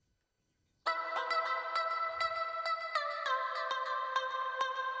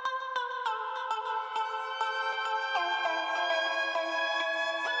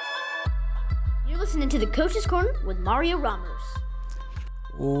listening to the Coach's Corner with Mario Ramos.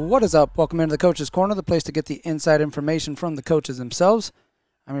 What is up? Welcome into the Coach's Corner, the place to get the inside information from the coaches themselves.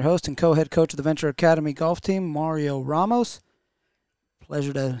 I'm your host and co-head coach of the Venture Academy golf team, Mario Ramos.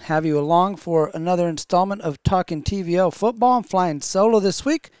 Pleasure to have you along for another installment of Talkin TVL football. I'm flying solo this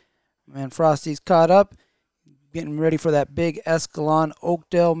week. Man, Frosty's caught up, getting ready for that big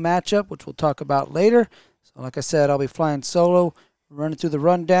Escalon-Oakdale matchup, which we'll talk about later. So like I said, I'll be flying solo, running through the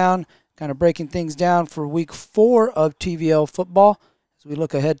rundown, kind of breaking things down for week 4 of TVL football as we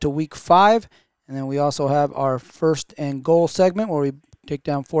look ahead to week 5. And then we also have our first and goal segment where we take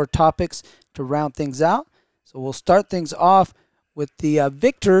down 4 topics to round things out. So we'll start things off with the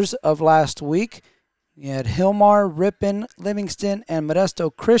victors of last week. We had Hillmar, Ripon, Livingston, and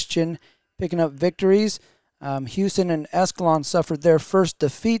Modesto Christian picking up victories. Houston and Escalon suffered their first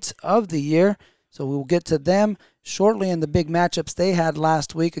defeats of the year, so we'll get to them shortly in the big matchups they had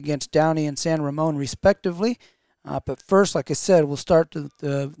last week against Downey and San Ramon, respectively. But first, like I said, we'll start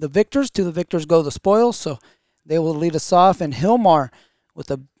the victors. To the victors go the spoils, so they will lead us off. And Hillmar with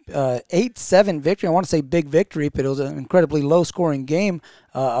a 8-7 victory. I want to say big victory, but it was an incredibly low-scoring game,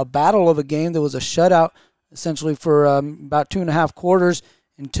 a battle of a game. There was a shutout essentially for about 2.5 quarters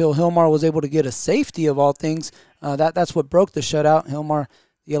until Hillmar was able to get a safety of all things. That's what broke the shutout. Hillmar,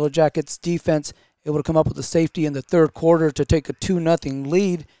 the Yellow Jackets defense, able to come up with a safety in the third quarter to take a 2-0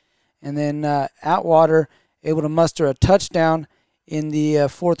 lead. And then Atwater able to muster a touchdown in the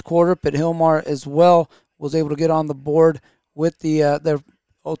fourth quarter, but Hillmar as well was able to get on the board with their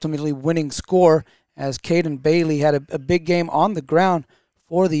ultimately winning score as Caden Bailey had a big game on the ground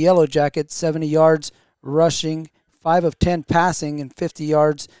for the Yellow Jackets, 70 yards rushing, 5 of 10 passing, and 50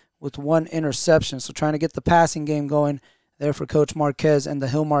 yards with 1 interception. So trying to get the passing game going there for Coach Marquez and the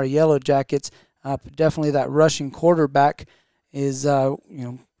Hillmar Yellow Jackets. Definitely that rushing quarterback is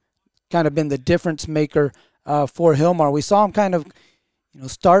kind of been the difference maker for Hillmar. We saw him kind of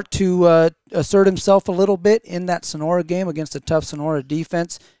start to assert himself a little bit in that Sonora game against a tough Sonora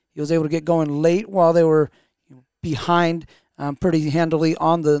defense. He was able to get going late while they were behind pretty handily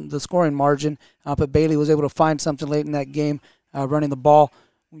on the scoring margin. But Bailey was able to find something late in that game, running the ball,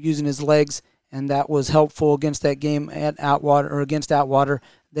 using his legs, and that was helpful against that game at against Atwater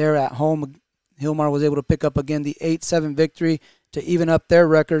there at home. Hillmar was able to pick up again the 8-7 victory to even up their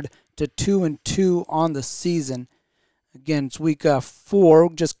record to 2-2 on the season. Again, it's week 4,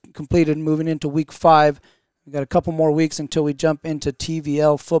 just completed, moving into week 5. We've got a couple more weeks until we jump into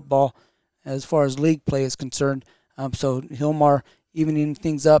TVL football as far as league play is concerned. So Hillmar evening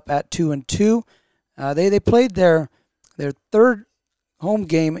things up at 2-2. They played their third home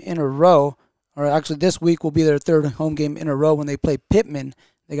game in a row, or actually this week will be their third home game in a row when they play Pittman.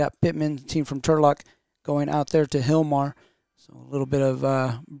 They got Pittman, the team from Turlock, going out there to Hillmar. So a little bit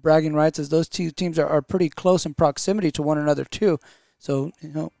of bragging rights as those two teams are pretty close in proximity to one another too. So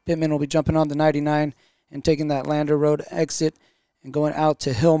Pittman will be jumping on the 99 and taking that Lander Road exit and going out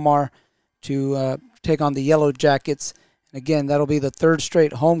to Hillmar to take on the Yellow Jackets. And again, that'll be the third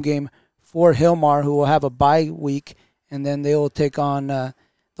straight home game for Hillmar, who will have a bye week, and then they will take on.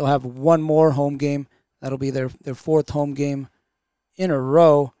 They'll have one more home game. That'll be their fourth home game in a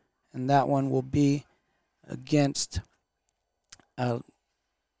row, and that one will be against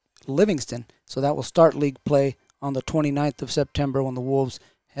Livingston. So that will start league play on the 29th of September when the Wolves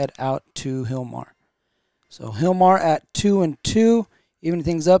head out to Hillmar. So Hillmar at 2-2, evening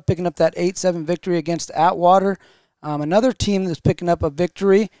things up, picking up that 8-7 victory against Atwater. Another team that's picking up a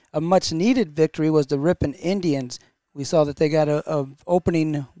victory, a much-needed victory, was the Ripon Indians. We saw that they got a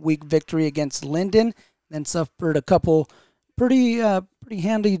opening week victory against Linden, then suffered a couple pretty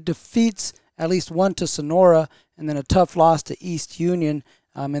handy defeats, at least one to Sonora, and then a tough loss to East Union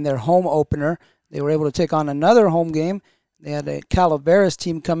in their home opener. They were able to take on another home game. They had a Calaveras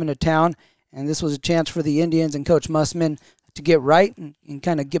team come into town, and this was a chance for the Indians and Coach Mussman to get right and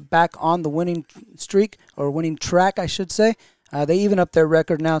kind of get back on the winning streak, or winning track, I should say. They even up their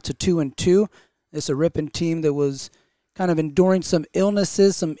record now to 2-2. It's a Ripon team that was kind of enduring some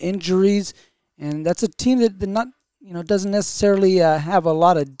illnesses, some injuries, and that's a team that doesn't necessarily have a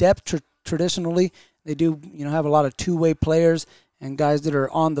lot of depth traditionally. They do have a lot of two-way players and guys that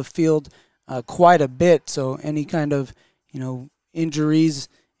are on the field quite a bit. So any kind of injuries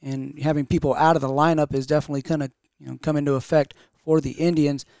and having people out of the lineup is definitely going to come into effect for the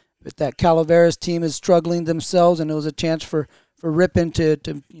Indians. But that Calaveras team is struggling themselves, and it was a chance for Ripon to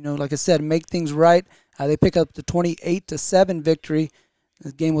like I said, make things right. They pick up the 28-7 victory.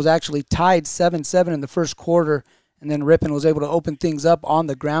 The game was actually tied 7-7 in the first quarter, and then Ripon was able to open things up on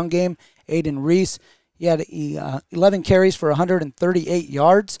the ground game. Aiden Reese, He had 11 carries for 138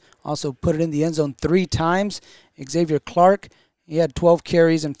 yards. Also put it in the end zone 3 times. Xavier Clark, he had 12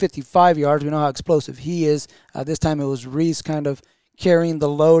 carries and 55 yards. We know how explosive he is. This time it was Reese kind of carrying the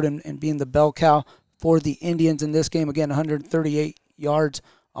load and being the bell cow for the Indians in this game. Again, 138 yards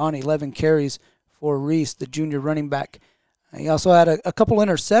on 11 carries for Reese, the junior running back. He also had a couple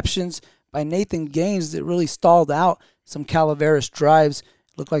interceptions by Nathan Gaines that really stalled out some Calaveras drives.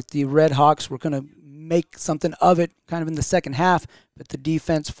 Looked like the Red Hawks were going to make something of it kind of in the second half, but the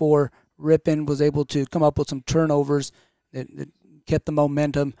defense for Ripon was able to come up with some turnovers that kept the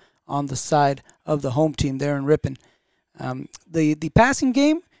momentum on the side of the home team there in Ripon. The passing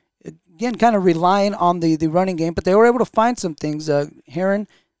game, again, kind of relying on the running game, but they were able to find some things. Heron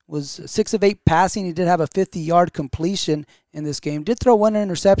was 6 of 8 passing. He did have a 50-yard completion in this game. Did throw 1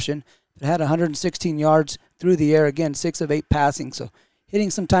 interception, but had 116 yards through the air. Again, 6 of 8 passing. So hitting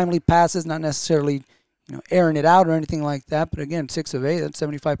some timely passes, not necessarily airing it out or anything like that. But again, 6 of 8, that's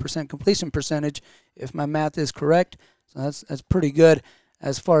 75% completion percentage, if my math is correct. So that's pretty good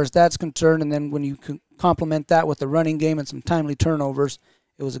as far as that's concerned. And then when you complement that with the running game and some timely turnovers,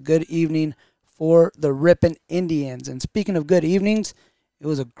 it was a good evening for the Ripon Indians. And speaking of good evenings, it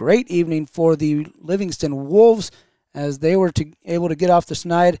was a great evening for the Livingston Wolves as they were able to get off the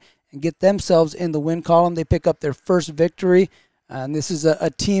schneid and get themselves in the win column. They pick up their first victory. And this is a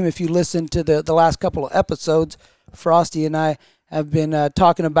team, if you listen to the last couple of episodes, Frosty and I have been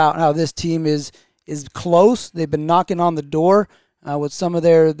talking about how this team is close. They've been knocking on the door with some of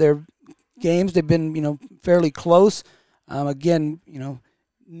their games. They've been, fairly close. Again,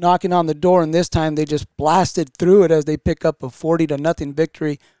 knocking on the door, and this time they just blasted through it as they pick up a 40-0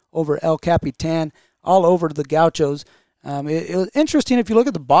 victory over El Capitan all over the Gauchos. It was interesting if you look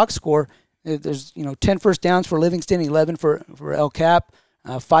at the box score. There's 10 first downs for Livingston, 11 for El Cap,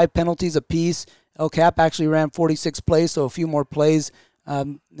 5 penalties apiece. El Cap actually ran 46 plays, so a few more plays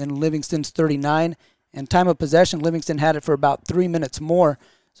than Livingston's 39. And time of possession, Livingston had it for about 3 minutes more.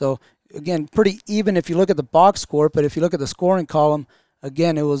 So again, pretty even if you look at the box score, but if you look at the scoring column,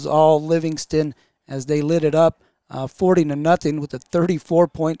 again, it was all Livingston as they lit it up 40-0 with a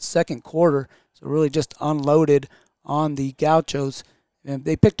 34-point second quarter. So really just unloaded on the Gauchos. And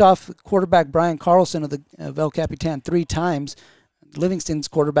they picked off quarterback Brian Carlson of El Capitan 3 times. Livingston's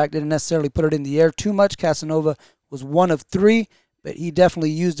quarterback didn't necessarily put it in the air too much. Casanova was 1 of 3, but he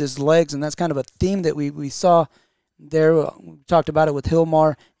definitely used his legs, and that's kind of a theme that we saw there. We talked about it with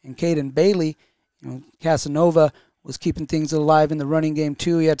Hilmar and Caden Bailey. Casanova was keeping things alive in the running game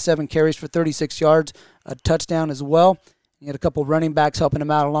too. He had 7 carries for 36 yards, a touchdown as well. He had a couple running backs helping him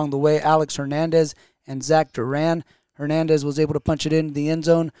out along the way, Alex Hernandez and Zach Duran. Hernandez was able to punch it in the end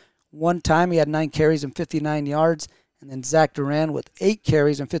zone 1 time. He had 9 carries and 59 yards. And then Zach Duran with 8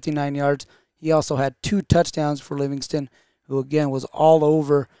 carries and 59 yards. He also had 2 touchdowns for Livingston, who again was all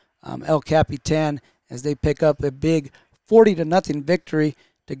over El Capitan as they pick up a big 40-0 victory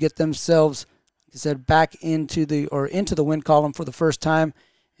to get themselves, like I said, back into the win column for the first time.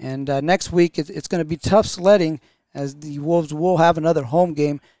 And next week it's going to be tough sledding as the Wolves will have another home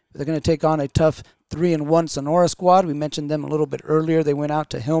game. They're going to take on a tough 3-1 Sonora squad. We mentioned them a little bit earlier. They went out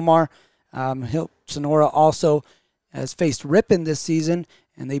to Hilmar. Sonora also has faced Ripon this season,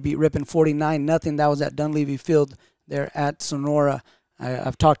 and they beat Ripon 49-0. That was at Dunleavy Field there at Sonora.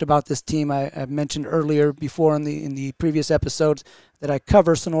 I've talked about this team. I've mentioned earlier before in the previous episodes that I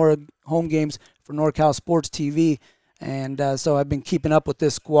cover Sonora home games for NorCal Sports TV, and so I've been keeping up with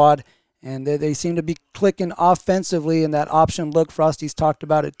this squad, and they seem to be clicking offensively in that option look. Frosty's talked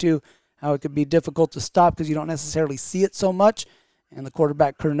about it too, how it could be difficult to stop because you don't necessarily see it so much, and the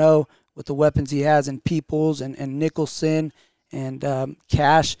quarterback Curnow, with the weapons he has in Peoples and Nicholson and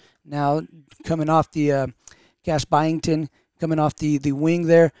Cash now coming off the Cash Byington coming off the wing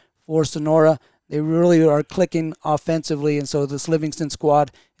there for Sonora. They really are clicking offensively, and so this Livingston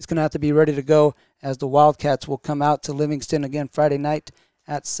squad is going to have to be ready to go as the Wildcats will come out to Livingston again Friday night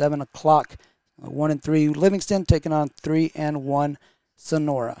at 7 o'clock. 1-3 Livingston taking on 3-1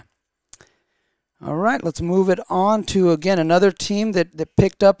 Sonora. All right, let's move it on to, again, another team that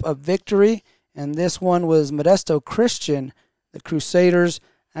picked up a victory, and this one was Modesto Christian. The Crusaders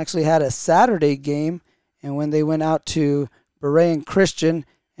actually had a Saturday game, and when they went out to Berean Christian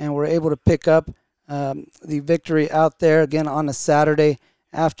and were able to pick up the victory out there, again, on a Saturday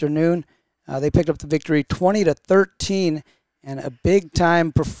afternoon, they picked up the victory 20-13, and a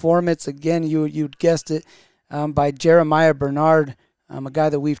big-time performance, again, you'd guessed it, by Jeremiah Bernard, a guy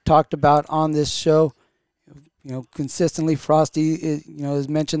that we've talked about on this show. Consistently, Frosty has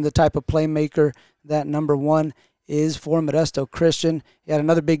mentioned the type of playmaker that number one is for Modesto Christian. He had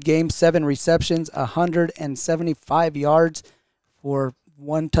another big game, 7 receptions, 175 yards for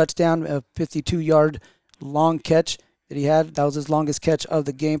 1 touchdown, a 52-yard long catch that he had. That was his longest catch of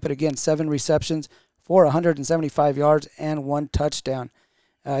the game. But again, 7 receptions for 175 yards and 1 touchdown.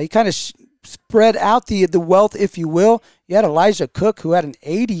 He kind of spread out the wealth, if you will. You had Elijah Cook, who had an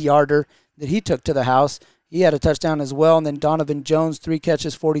 80-yarder that he took to the house. He had a touchdown as well. And then Donovan Jones, 3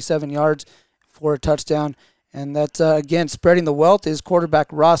 catches, 47 yards for a touchdown. And that's, again, spreading the wealth is quarterback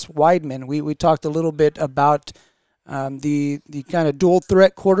Ross Weidman. We talked a little bit about the kind of dual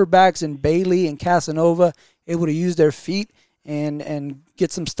threat quarterbacks in Bailey and Casanova, able to use their feet and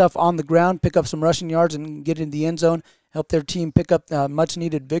get some stuff on the ground, pick up some rushing yards and get in the end zone, help their team pick up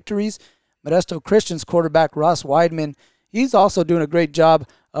much-needed victories. Modesto Christian's quarterback Ross Weidman, he's also doing a great job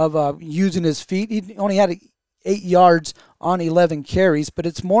of using his feet. He only had 8 yards on 11 carries, but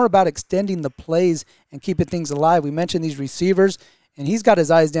it's more about extending the plays and keeping things alive. We mentioned these receivers, and he's got his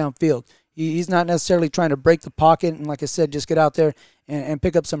eyes downfield. He's not necessarily trying to break the pocket and, like I said, just get out there and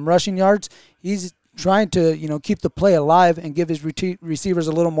pick up some rushing yards. He's trying to, keep the play alive and give his receivers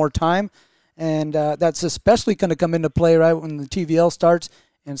a little more time. And that's especially going to come into play right when the TVL starts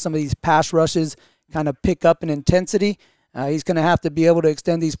and some of these pass rushes kind of pick up in intensity. He's going to have to be able to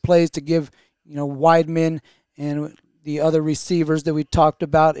extend these plays to give, Weidman and the other receivers that we talked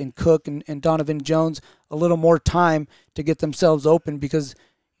about and Cook and Donovan Jones a little more time to get themselves open because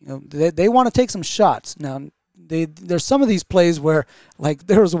they want to take some shots. Now, there's some of these plays where, like,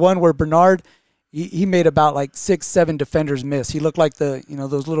 there was one where Bernard, he made about like 6-7 defenders miss. He looked like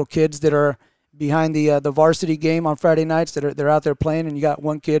those little kids that are behind the varsity game on Friday nights they're out there playing, and you got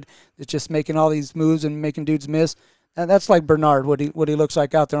one kid that's just making all these moves and making dudes miss. And that's like Bernard, what he looks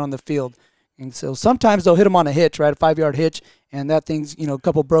like out there on the field. And so sometimes they'll hit him on a hitch, right, a 5-yard hitch, and that thing's, a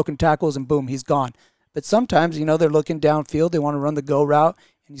couple broken tackles, and boom, he's gone. But sometimes, they're looking downfield. They want to run the go route,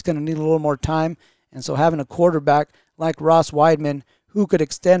 and he's going to need a little more time. And so having a quarterback like Ross Weidman who could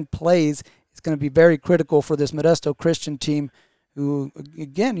extend plays is going to be very critical for this Modesto Christian team who,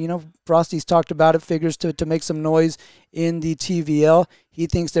 again, Frosty's talked about it, figures to make some noise in the TVL. He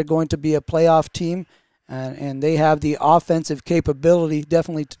thinks they're going to be a playoff team, and they have the offensive capability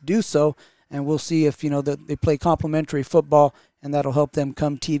definitely to do so. And we'll see if, they play complementary football, and that'll help them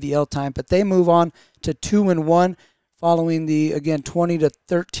come TVL time. But they move on to 2-1 following the, again,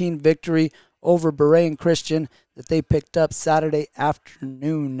 20-13 victory over Berean Christian that they picked up Saturday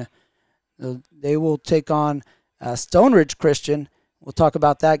afternoon. They will take on Stone Ridge Christian. We'll talk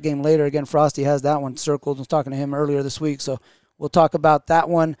about that game later. Again, Frosty has that one circled. I was talking to him earlier this week, so we'll talk about that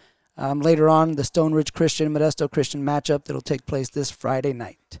one later on, the Stone Ridge Christian, Modesto Christian matchup that will take place this Friday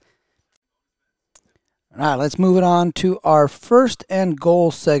night. All right, let's move it on to our first and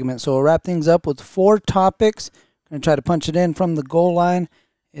goal segment. So we'll wrap things up with 4 topics. Going to try to punch it in from the goal line.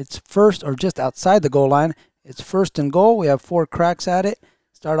 It's first, or just outside the goal line. It's first and goal. We have 4 cracks at it.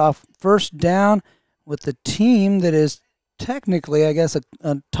 Start off first down with the team that is technically, I guess,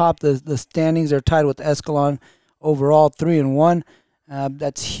 atop the standings. They're tied with Escalon overall, 3-1.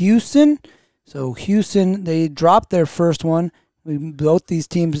 That's Houston. So Houston, they dropped their first one. Both these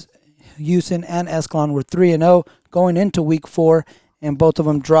teams, Houston and Escalon, were 3-0 going into week 4, and both of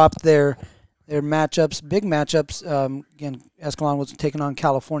them dropped their matchups, big matchups. Again, Escalon was taking on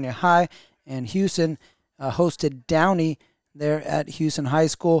California High, and Houston hosted Downey there at Houston High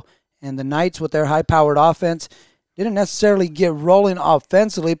School. And the Knights, with their high-powered offense, didn't necessarily get rolling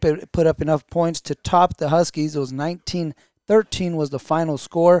offensively, but put up enough points to top the Huskies. It was 19-13 was the final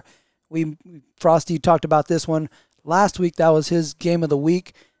score. Frosty talked about this one last week. That was his game of the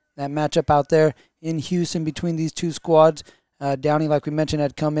week, that matchup out there in Houston between these two squads. Downey, like we mentioned,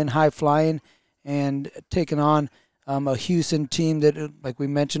 had come in high-flying and taken on a Houston team that, like we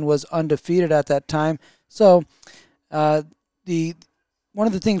mentioned, was undefeated at that time. So one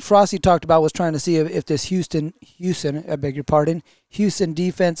of the things Frosty talked about was trying to see if this Houston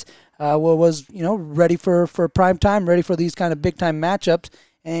defense was ready for prime time, ready for these kind of big time matchups.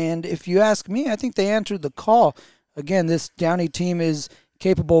 And if you ask me, I think they answered the call. Again, this Downey team is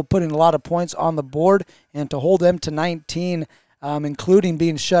capable of putting a lot of points on the board, and to hold them to 19, including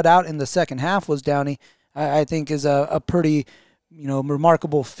being shut out in the second half, was Downey, I think is a pretty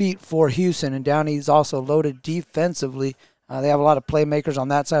remarkable feat for Houston. And Downey is also loaded defensively. They have a lot of playmakers on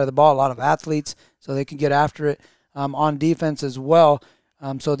that side of the ball, a lot of athletes, so they can get after it on defense as well.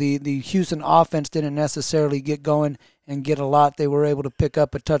 So the Houston offense didn't necessarily get going and get a lot. They were able to pick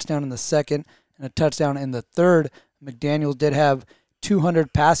up a touchdown in the second and a touchdown in the third. McDaniels did have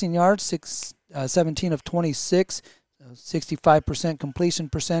 200 passing yards, 17 of 26, 65% completion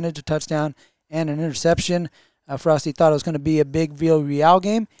percentage, a touchdown and an interception. Frosty thought it was going to be a big Villarreal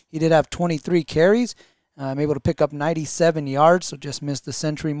game. He did have 23 carries. Able to pick up 97 yards, so just missed the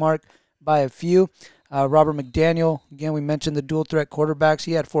century mark by a few. Robert McDaniel, again, we mentioned the dual threat quarterbacks.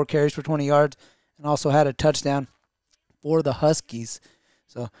 He had 4 carries for 20 yards and also had a touchdown for the Huskies.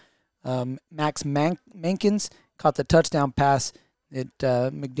 So Max Mankins caught the touchdown pass that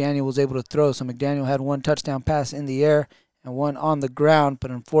McDaniel was able to throw. So McDaniel had 1 touchdown pass in the air and 1 on the ground,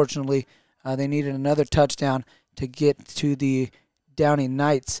 but unfortunately they needed another touchdown to get to the Downey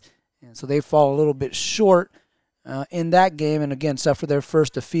Knights. And so they fall a little bit short in that game, and again, suffer their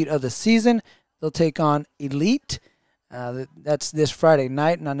first defeat of the season. They'll take on Elite. That's this Friday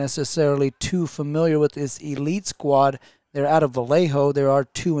night. Not necessarily too familiar with this Elite squad. They're out of Vallejo. They are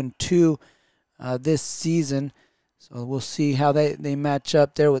 2-2 this season. So we'll see how they match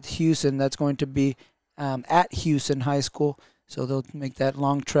up there with Houston. That's going to be at Houston High School. So they'll make that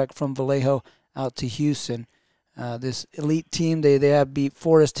long trek from Vallejo out to Houston. This Elite team, they have beat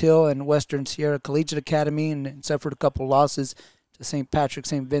Forest Hill and Western Sierra Collegiate Academy and suffered a couple losses to St. Patrick,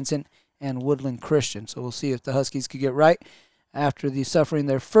 St. Vincent, and Woodland Christian. So we'll see if the Huskies could get right after suffering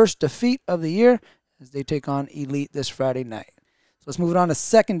their first defeat of the year as they take on Elite this Friday night. So let's move it on to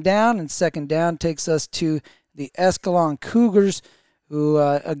second down, and second down takes us to the Escalon Cougars, who,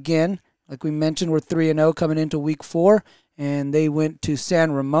 again, like we mentioned, were 3-0 coming into Week 4, and they went to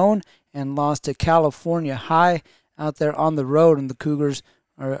San Ramon and lost to California High out there on the road, and the Cougars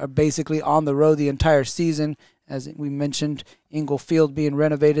are basically on the road the entire season. As we mentioned, Ingle Field being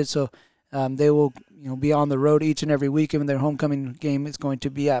renovated, so they will be on the road each and every week, and their homecoming game is going to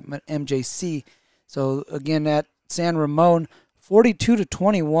be at MJC. So again, at San Ramon,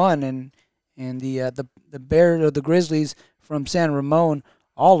 42-21, and the Grizzlies from San Ramon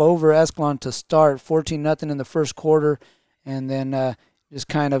all over Escalon to start, 14-0 in the first quarter, and then just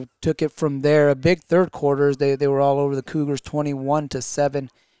kind of took it from there. A big third quarter. They were all over the Cougars, 21-7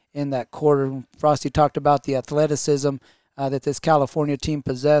 in that quarter. Frosty talked about the athleticism that this California team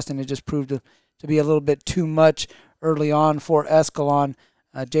possessed, and it just proved to be a little bit too much early on for Escalon.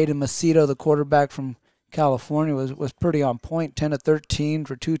 Jaden Macedo, the quarterback from California, was pretty on point, 10-13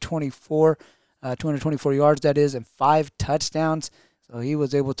 for 224 yards, that is, and 5 touchdowns. So he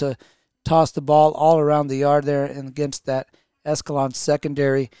was able to toss the ball all around the yard there and against that Escalon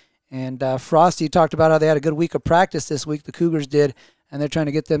secondary. And Frosty talked about how they had a good week of practice this week, the Cougars did, and they're trying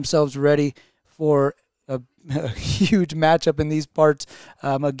to get themselves ready for a huge matchup in these parts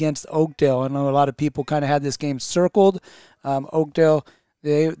against Oakdale. I know a lot of people kind of had this game circled. Oakdale,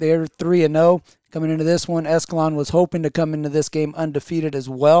 they're 3-0 coming into this one. Escalon was hoping to come into this game undefeated as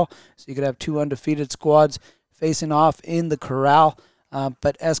well, so you could have 2 undefeated squads facing off in the corral.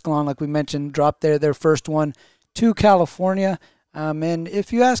 But Escalon, like we mentioned, dropped their first one to California. And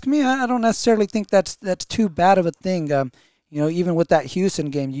if you ask me, I don't necessarily think that's too bad of a thing. Even with that Houston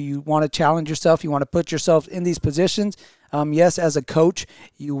game, you want to challenge yourself. You want to put yourself in these positions. Yes, as a coach,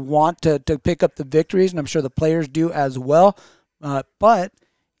 you want to pick up the victories, and I'm sure the players do as well. But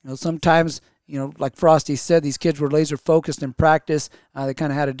sometimes, like Frosty said, these kids were laser focused in practice. They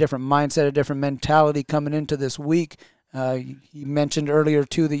kind of had a different mindset, a different mentality coming into this week. You mentioned earlier,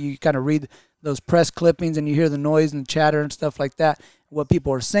 too, that you kind of read those press clippings and you hear the noise and chatter and stuff like that, what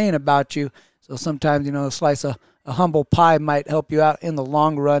people are saying about you. So sometimes, a slice of a humble pie might help you out in the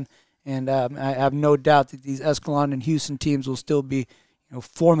long run. And I have no doubt that these Escalon and Houston teams will still be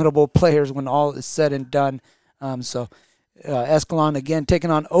formidable players when all is said and done. Escalon, again,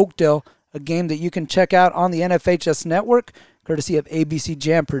 taking on Oakdale, a game that you can check out on the NFHS network, courtesy of ABC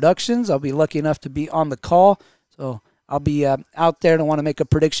Jam Productions. I'll be lucky enough to be on the call. So I'll be out there. Don't want to make a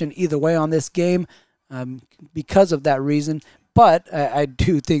prediction either way on this game because of that reason. But I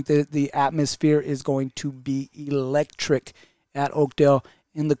do think that the atmosphere is going to be electric at Oakdale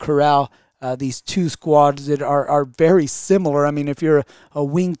in the corral. These two squads that are very similar. I mean, if you're a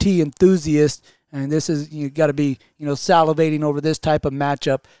wing tee enthusiast, and this is, you got to be salivating over this type of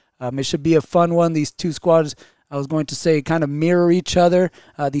matchup. It should be a fun one. These two squads, I was going to say, kind of mirror each other.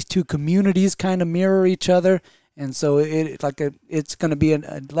 These two communities kind of mirror each other. And so it's going to be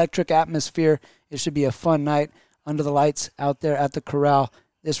an electric atmosphere. It should be a fun night under the lights out there at the corral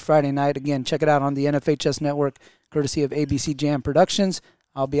this Friday night. Again, check it out on the NFHS network, courtesy of ABC Jam Productions.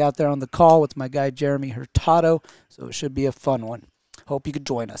 I'll be out there on the call with my guy Jeremy Hurtado, so it should be a fun one. Hope you could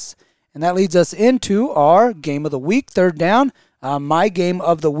join us. And that leads us into our game of the week, third down. My game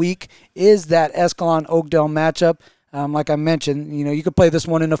of the week is that Escalon-Oakdale matchup. Like I mentioned, you could play this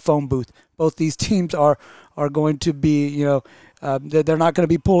one in a phone booth. Both these teams are going to be, they're not going to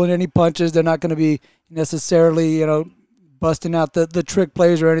be pulling any punches. They're not going to be necessarily, busting out the trick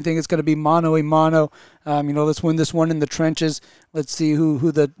plays or anything. It's going to be mano a mano. Let's win this one in the trenches. Let's see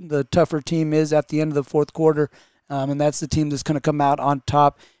who the tougher team is at the end of the fourth quarter. And that's the team that's going to come out on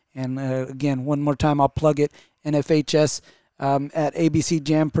top. And again, one more time, I'll plug it. NFHS at ABC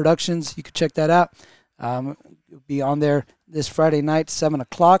Jam Productions. You can check that out. It'll be on there this Friday night, 7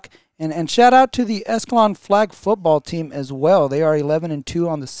 o'clock. And shout out to the Escalon flag football team as well. They are 11-2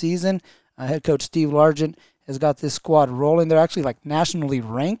 on the season. Head coach Steve Largent has got this squad rolling. They're actually like nationally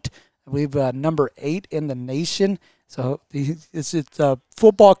ranked. I believe number 8 in the nation. So it's a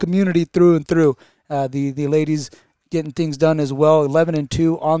football community through and through. The ladies getting things done as well.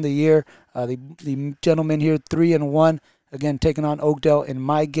 11-2 on the year. The gentlemen here 3-1. Again, taking on Oakdale in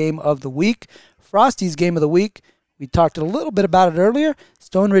my game of the week. Frosty's game of the week. We talked a little bit about it earlier.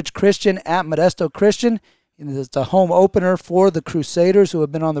 Stone Ridge Christian at Modesto Christian. It's a home opener for the Crusaders, who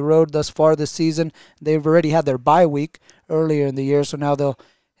have been on the road thus far this season. They've already had their bye week earlier in the year, so now they'll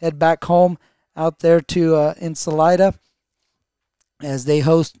head back home out there to Ensalada as they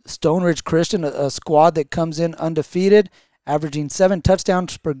host Stone Ridge Christian, a squad that comes in undefeated, averaging 7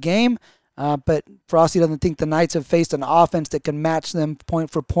 touchdowns per game. But Frosty doesn't think the Knights have faced an offense that can match them point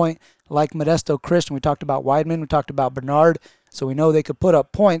for point like Modesto Christian. We talked about Weidman. We talked about Bernard. So we know they could put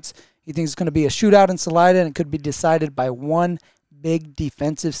up points. He thinks it's going to be a shootout in Salida, and it could be decided by one big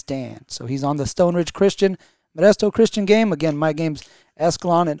defensive stand. So he's on the Stone Ridge Christian, Modesto Christian game. Again, my game's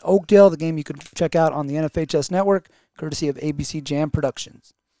Escalon and Oakdale, the game you can check out on the NFHS Network, courtesy of ABC Jam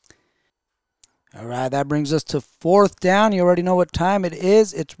Productions. All right, that brings us to fourth down. You already know what time it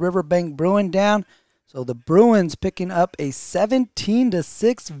is. It's Riverbank Bruin down. So the Bruins picking up a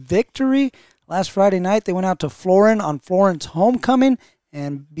 17-6 victory. Last Friday night, they went out to Florin on Florin's homecoming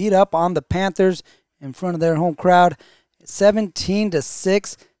and beat up on the Panthers in front of their home crowd.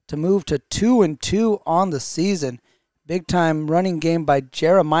 17-6 to move to 2-2 on the season. Big-time running game by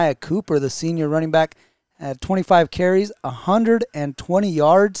Jeremiah Cooper, the senior running back, had 25 carries, 120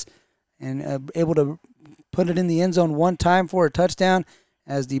 yards, and able to put it in the end zone one time for a touchdown,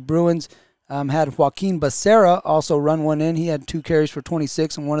 as the Bruins had Joaquin Becerra also run one in. He had 2 carries for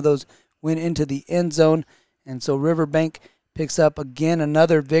 26, and one of those went into the end zone. And so Riverbank picks up again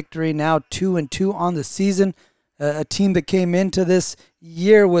another victory, now 2-2 on the season. A team that came into this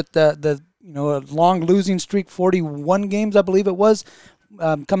year with a long losing streak, 41 games, I believe it was,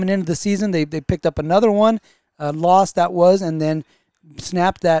 coming into the season. They picked up another one, loss that was, and then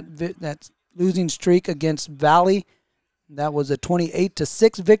snapped that losing streak against Valley. That was a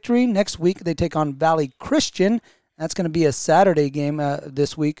 28-6 victory. Next week they take on Valley Christian. That's going to be a Saturday game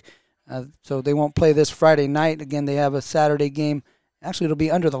this week. So they won't play this Friday night. Again, they have a Saturday game. Actually, it'll be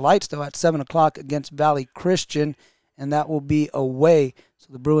under the lights, though, at 7 o'clock against Valley Christian, and that will be away.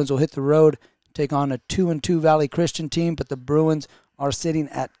 So the Bruins will hit the road, take on a 2-2 Valley Christian team, but the Bruins are sitting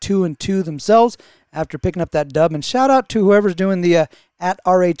at 2-2 themselves after picking up that dub. And shout out to whoever's doing the at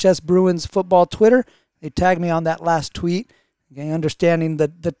RHS Bruins football Twitter. They tagged me on that last tweet. Okay, understanding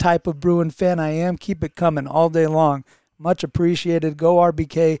the type of Bruin fan I am, keep it coming all day long. Much appreciated. Go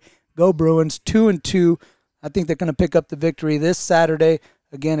RBK. Go Bruins, 2-2. I think they're going to pick up the victory this Saturday,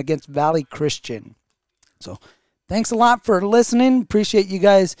 again, against Valley Christian. So thanks a lot for listening. Appreciate you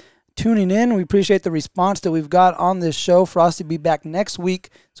guys tuning in. We appreciate the response that we've got on this show. Frosty will be back next week,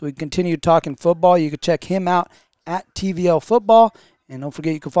 so we continue talking football. You can check him out at TVL Football. And don't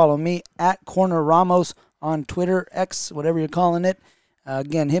forget, you can follow me at Corner Ramos on Twitter, X, whatever you're calling it.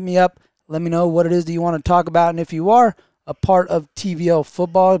 Again, hit me up. Let me know what it is that you want to talk about. And if you are a part of TVL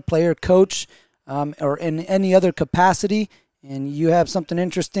football, player, coach, or in any other capacity, and you have something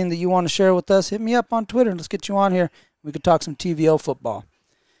interesting that you want to share with us, hit me up on Twitter. Let's get you on here. We could talk some TVL football.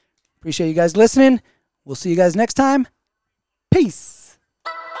 Appreciate you guys listening. We'll see you guys next time. Peace.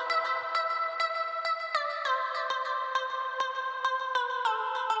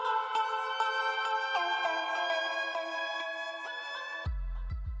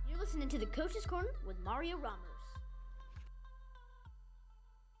 You're listening to the Coach's Corner with Mario Ramos.